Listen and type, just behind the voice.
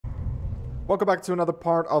Welcome back to another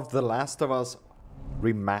part of The Last of Us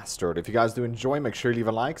Remastered. If you guys do enjoy, make sure you leave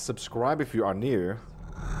a like, subscribe if you are new,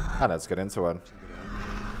 and let's get into it.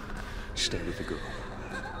 Stay with the girl.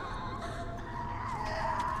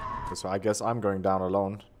 So I guess I'm going down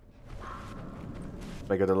alone.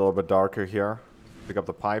 Make it a little bit darker here. Pick up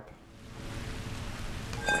the pipe.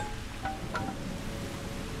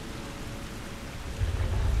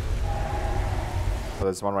 So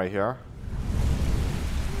there's one right here.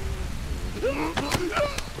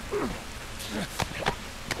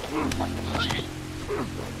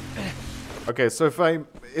 Okay, so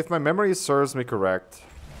if my memory serves me correct,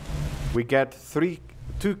 we get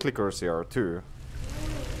two clickers here, two.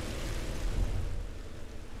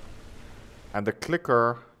 And the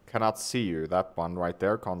clicker cannot see you. That one right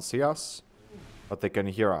there can't see us, but they can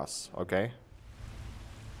hear us, okay?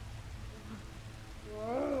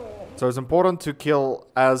 So it's important to kill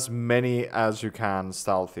as many as you can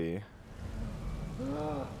stealthy.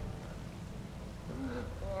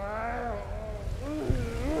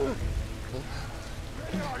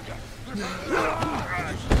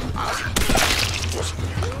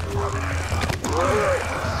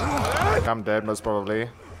 I'm dead, most probably.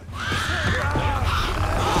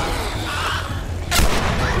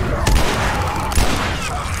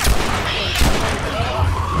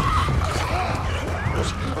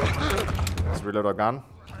 Let's reload our gun.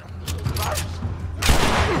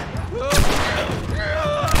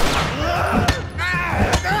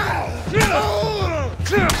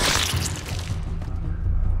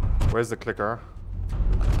 Where's the clicker?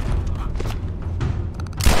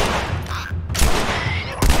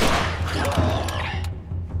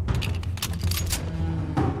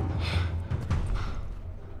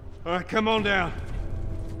 All right, come on down.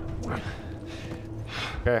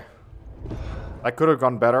 Okay. That could have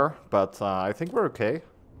gone better, but I think we're okay.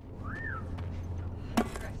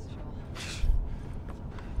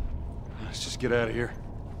 Let's just get out of here.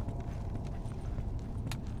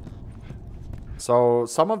 So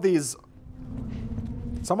some of the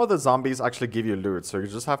zombies actually give you loot, so you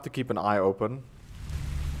just have to keep an eye open.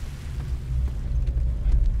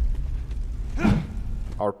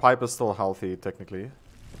 Our pipe is still healthy, technically.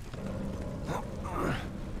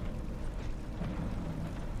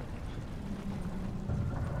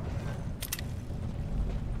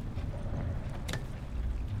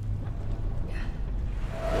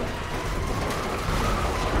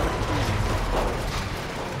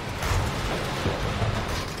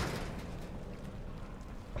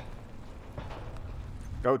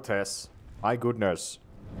 Go, Tess. My goodness.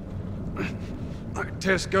 All right,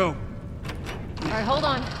 Tess, go. All right, hold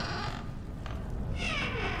on.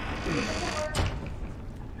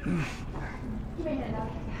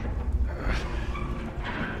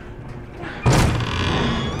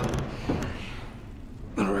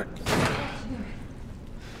 All right.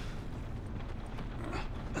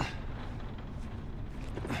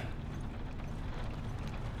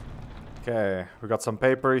 Okay, we got some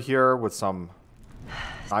paper here with some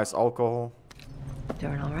nice alcohol.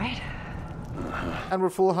 Doing all right? And we're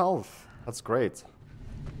full health. That's great.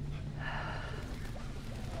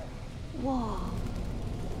 Whoa.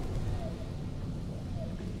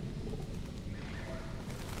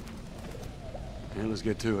 Yeah, let's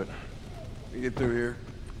get to it. We get through here.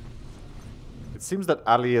 It seems that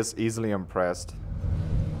Ali is easily impressed.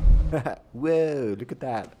 Whoa, look at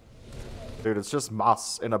that. Dude, it's just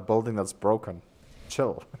moss in a building that's broken.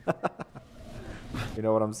 Chill. You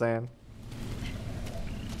know what I'm saying?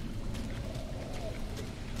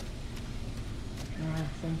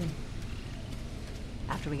 Something.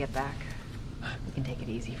 After we get back, we can take it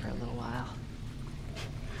easy for a little while.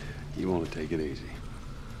 You want to take it easy.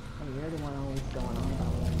 Oh, you're the one always going on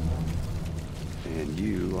about it. And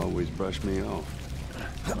you always brush me off.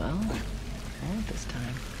 Well, I won't this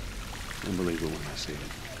time. I believe it when I see it.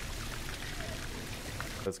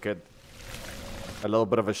 Let's get a little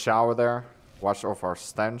bit of a shower there. Wash off our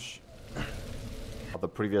stench of the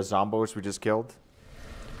previous zombos we just killed.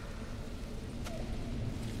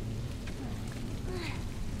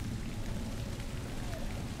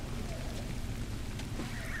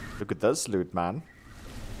 Look at this loot, man.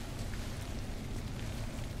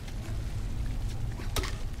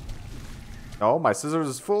 Oh, my scissors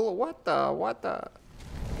is full. What the?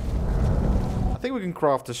 I think we can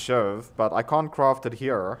craft a shove, but I can't craft it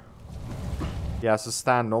here. He has to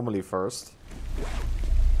stand normally first.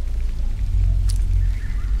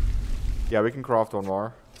 Yeah, we can craft one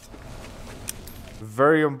more.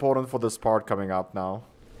 Very important for this part coming up now.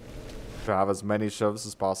 To have as many shoves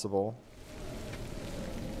as possible.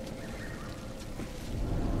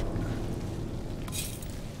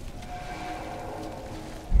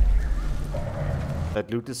 That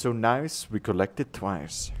loot is so nice, we collect it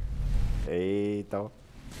twice. Hey, though.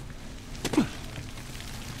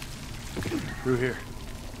 Through here.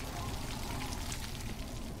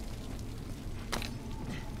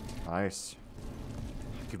 Nice.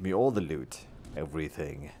 Give me all the loot.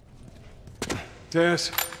 Everything.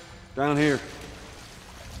 Tess, down here.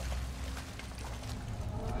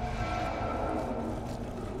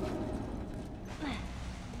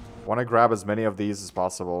 Want to grab as many of these as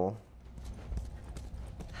possible.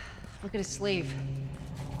 Look at his sleeve.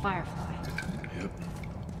 Firefly. Yep.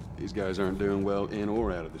 These guys aren't doing well in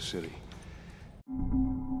or out of the city.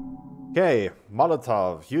 Okay,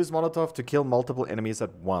 Molotov. Use Molotov to kill multiple enemies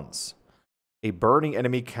at once. A burning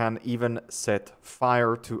enemy can even set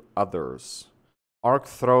fire to others. Arc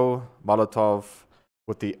throw Molotov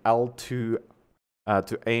with the L2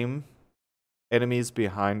 to aim enemies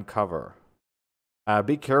behind cover.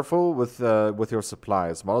 Be careful with your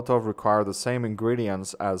supplies. Molotov require the same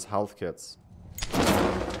ingredients as health kits.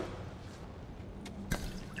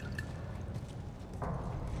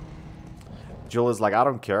 Jill is like, I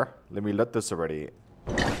don't care. Let me lit this already.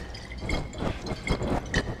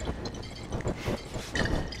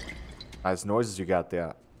 Nice noises you got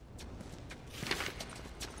there.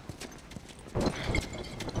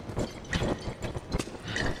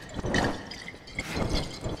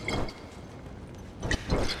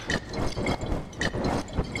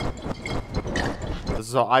 This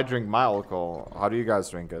is how I drink my alcohol. How do you guys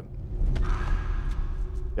drink it?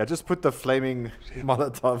 Yeah, just put the flaming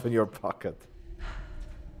Molotov in your pocket.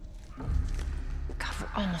 God,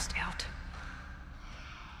 we're almost out.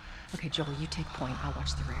 Okay, Joel, you take point. I'll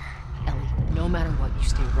watch the rear. Ellie, no matter what, you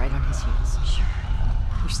stay right on his heels. Sure.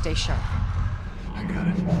 You stay sharp. I got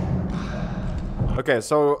it. Okay,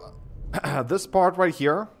 so this part right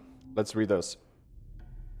here, let's read this.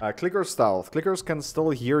 Clicker stealth. Clickers can still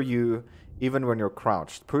hear you even when you're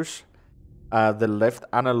crouched. Push the left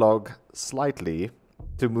analog slightly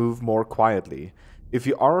to move more quietly. If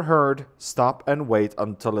you are heard, stop and wait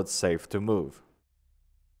until it's safe to move.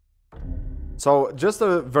 So just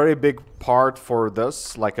a very big part for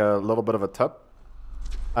this, like a little bit of a tip.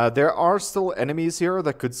 There are still enemies here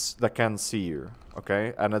that can see you,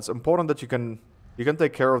 okay? And it's important that you can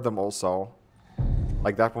take care of them also.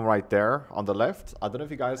 Like that one right there on the left. I don't know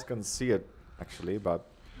if you guys can see it actually, but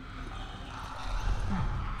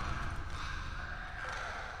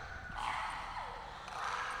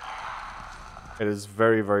it is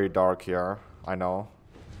very, very dark here. I know.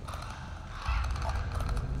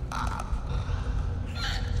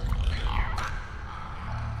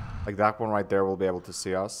 Like that one right there will be able to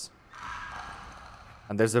see us.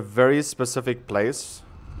 And there's a very specific place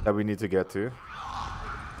that we need to get to.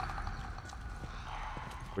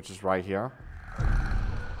 Which is right here.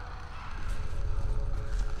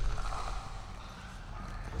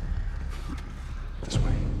 This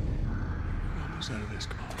way. We're almost out of this.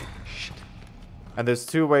 Come on. Shit. And there's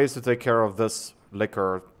two ways to take care of this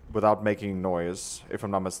liquor without making noise, if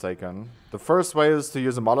I'm not mistaken. The first way is to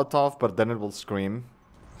use a Molotov, but then it will scream,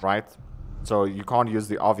 right? So you can't use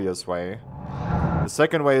the obvious way. The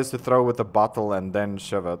second way is to throw with a bottle and then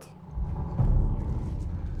shove it.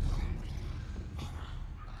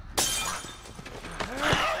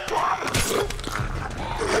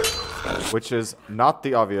 Which is not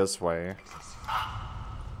the obvious way.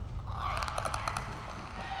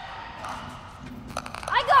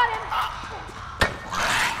 I got him!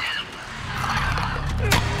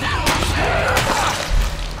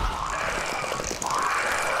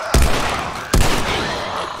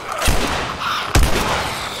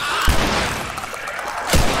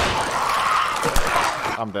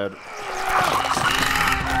 I'm dead.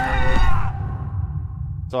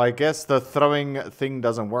 So I guess the throwing thing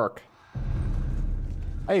doesn't work.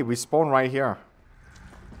 Hey, we spawn right here.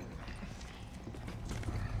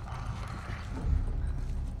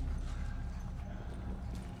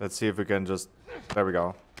 Let's see if we can just... There we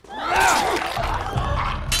go.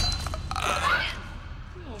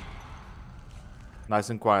 Nice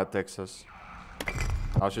and quiet, Texas.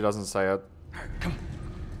 Now she doesn't say it.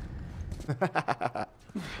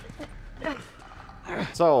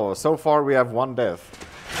 So far we have one death.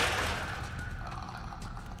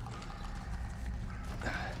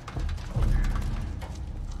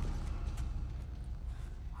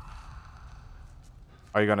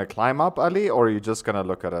 Are you gonna climb up, Ali, or are you just gonna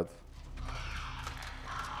look at it?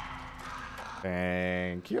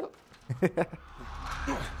 Thank you. Okay,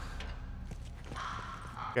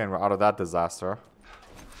 and we're out of that disaster.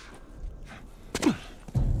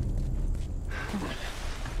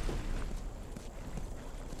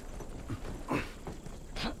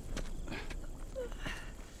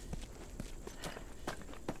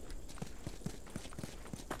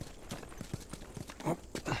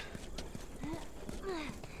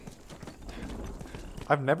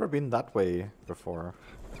 I've never been that way before.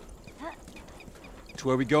 Which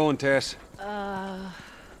way we going, Tess?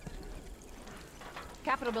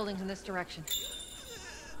 Capitol building's in this direction.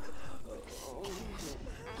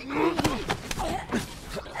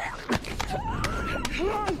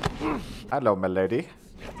 Hello, my lady.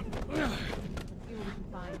 You will be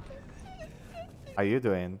fine. How you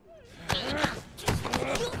doing?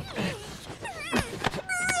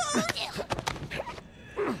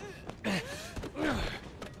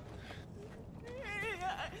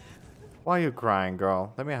 Why are you crying,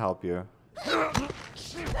 girl? Let me help you.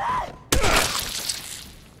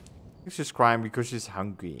 She's crying because she's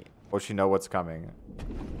hungry. Or she knows what's coming.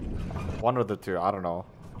 One of the two, I don't know.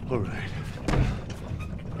 All right.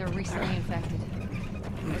 They're recently infected.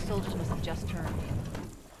 The soldiers must have just turned.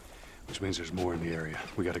 Which means there's more in the area.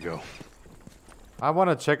 We gotta go. I want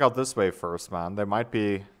to check out this way first, man. There might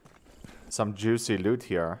be some juicy loot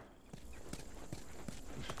here.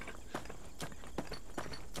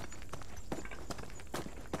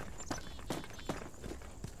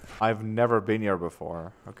 I've never been here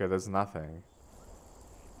before. Okay, there's nothing.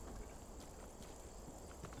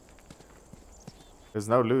 There's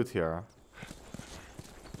no loot here.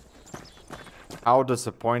 How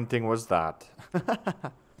disappointing was that?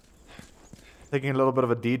 Taking a little bit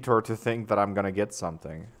of a detour to think that I'm gonna get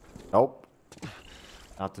something. Nope.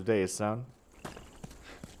 Not today, son.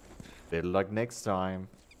 Better luck next time.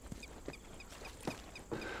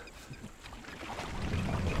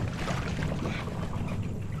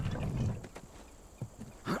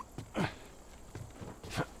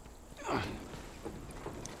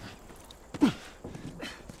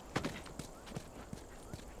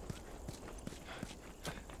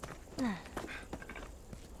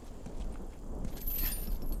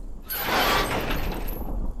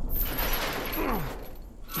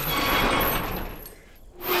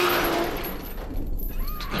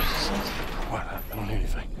 What? I don't hear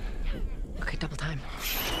anything. Okay, double time.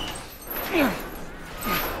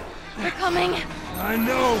 They're coming. I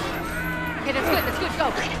know! Okay, that's good,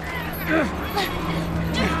 go.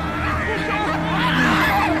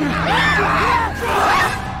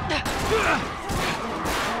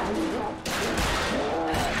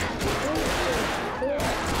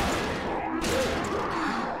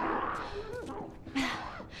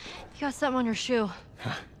 You got something on your shoe.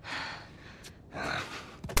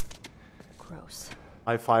 Gross.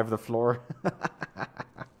 High five the floor.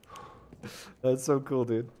 That's so cool,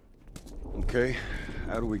 dude. Okay,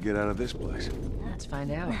 how do we get out of this place? Let's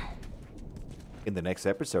find out. In the next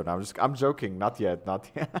episode. I'm joking. Not yet. Not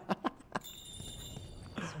yet.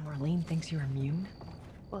 So Marlene thinks you're immune?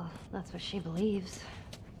 Well, that's what she believes.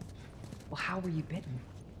 Well, how were you bitten?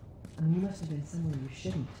 I mean, you must have been somewhere you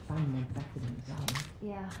shouldn't to find an infected in the zone.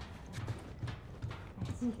 Yeah. I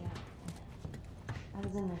sneak out. I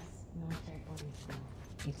was in this military boarding school.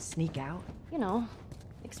 You'd sneak out? You know,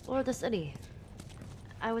 explore the city.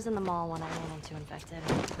 I was in the mall when I ran into infected.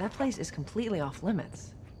 That place is completely off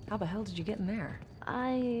limits. How the hell did you get in there?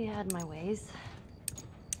 I had my ways.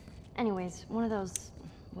 Anyways, one of those,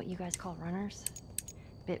 what you guys call runners,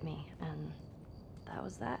 bit me, and that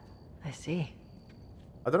was that. I see.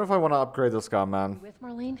 I don't know if I want to upgrade this gun, man. You with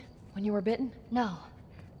Marlene when you were bitten? No.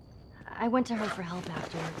 I went to her for help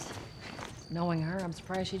afterwards. Knowing her, I'm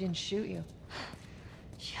surprised she didn't shoot you.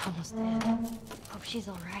 She almost did. Hope she's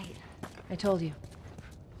all right. I told you.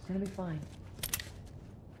 It's gonna be fine.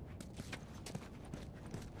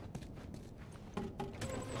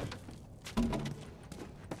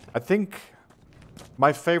 I think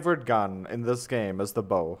my favorite gun in this game is the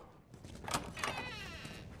bow.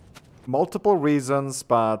 Multiple reasons,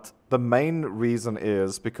 but the main reason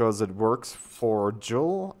is because it works for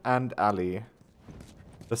Joel and Ellie.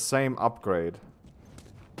 The same upgrade.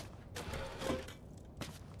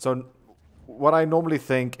 So what I normally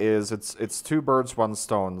think is it's two birds, one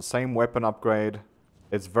stone. Same weapon upgrade.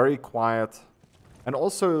 It's very quiet. And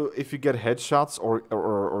also if you get headshots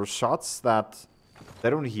or shots that they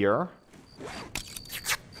don't hear.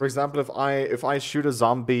 For example, if I shoot a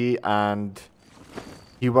zombie and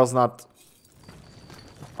he was not,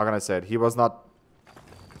 how can I say it? He was not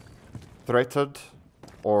threatened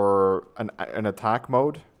or an attack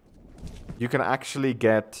mode. You can actually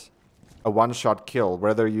get a one-shot kill.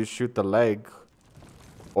 Whether you shoot the leg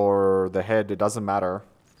or the head, it doesn't matter.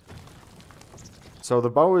 So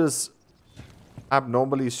the bow is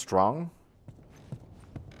abnormally strong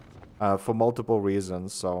for multiple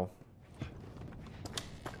reasons, so...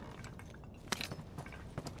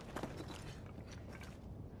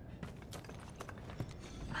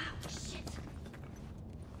 Shit.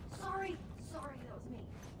 Sorry, that was me.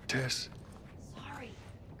 Tess, Sorry.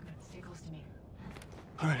 Good, stay close to me.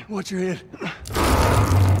 All right, watch your head. All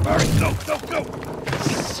right, go, go, go!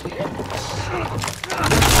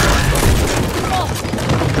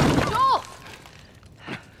 Joel!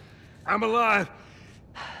 I'm alive.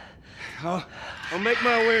 I'll make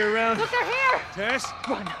my way around. Look, they're here! Tess?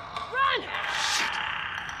 Run! Run!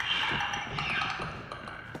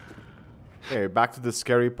 Okay, back to the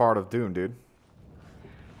scary part of Doom, dude.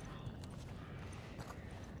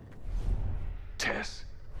 Tess?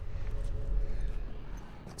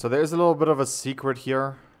 So there's a little bit of a secret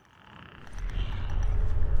here.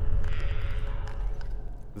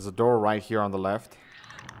 There's a door right here on the left.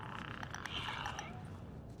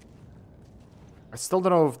 I still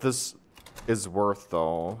don't know if this is worth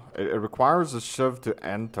though. It requires a shiv to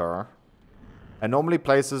enter. And normally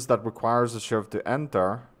places that requires a shiv to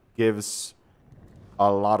enter gives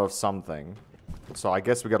a lot of something. So I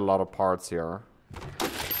guess we get a lot of parts here.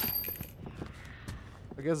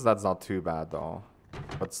 I guess that's not too bad though.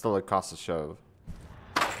 But still it costs a shiv.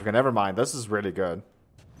 Okay, never mind. This is really good.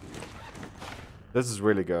 This is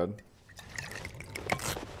really good.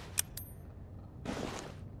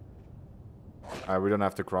 We don't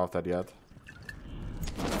have to craft that yet.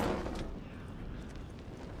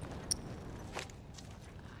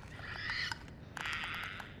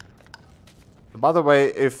 By the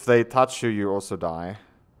way, if they touch you, you also die.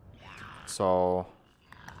 So...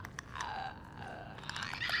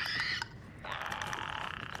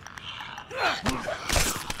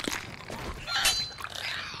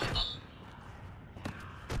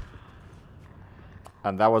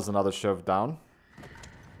 And that was another shove down.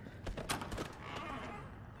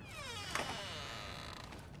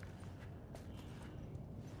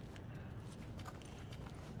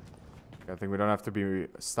 I think we don't have to be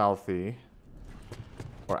stealthy.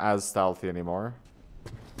 Or as stealthy anymore.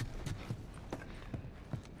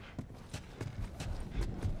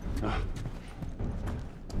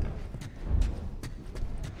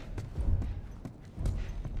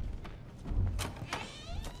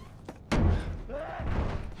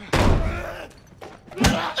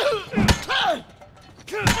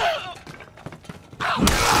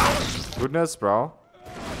 Goodness, bro.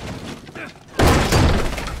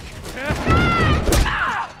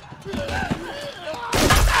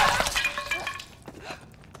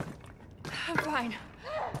 I'm fine.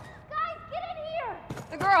 Guys, get in here!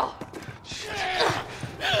 The girl!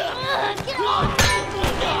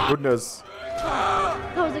 Goodness.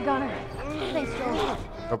 That was a gunner. Thanks, Joel.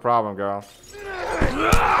 No problem, girl.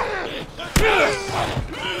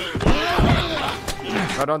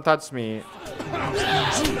 No, don't touch me.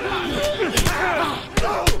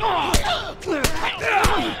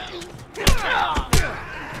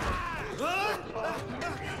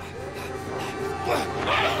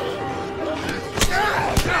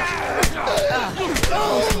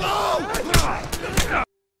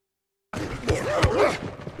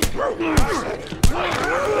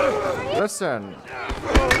 Listen.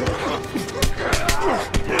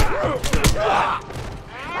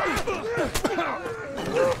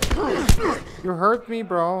 You hurt me,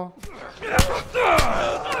 bro. I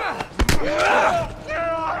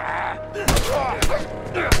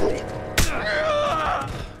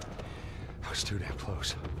was too damn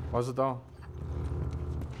close. Was it though?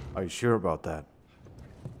 Are you sure about that?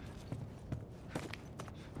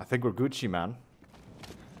 I think we're Gucci, man.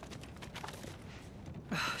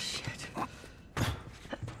 Oh, shit.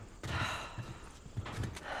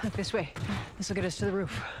 Look this way. This will get us to the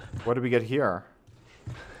roof. What did we get here?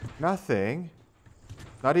 Nothing.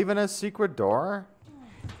 Not even a secret door?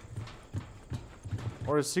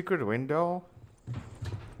 Or a secret window?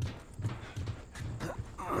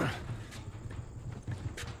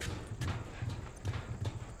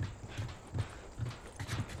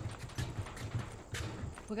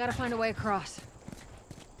 We gotta find a way across.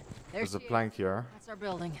 There's a plank here. That's our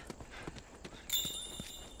building.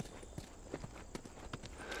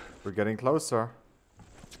 We're getting closer.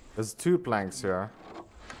 There's 2 planks here.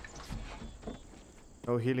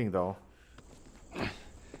 No healing though.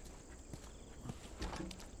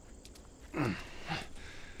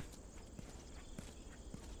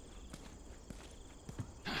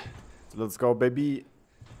 Let's go, baby.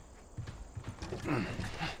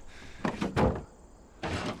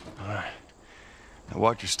 Alright. Now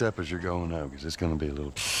watch your step as you're going out, because it's gonna be a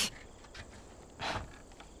little...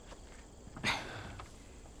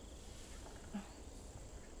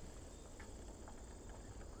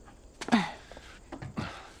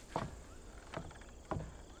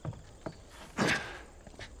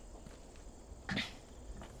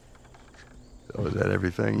 So is that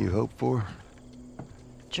everything you hoped for?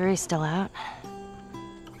 Jury's still out.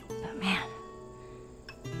 But man,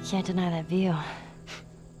 can't deny that view.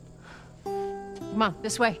 Come on,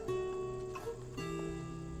 this way.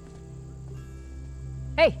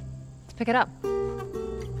 Hey, let's pick it up.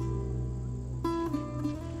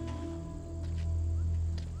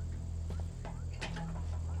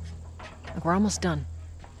 Look, we're almost done.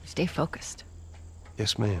 Stay focused.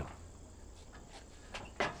 Yes, ma'am.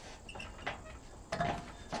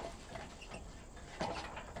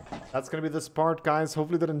 That's gonna be this part, guys.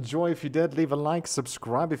 Hopefully you did enjoy. If you did, leave a like,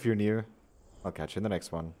 subscribe if you're new. I'll catch you in the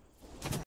next one.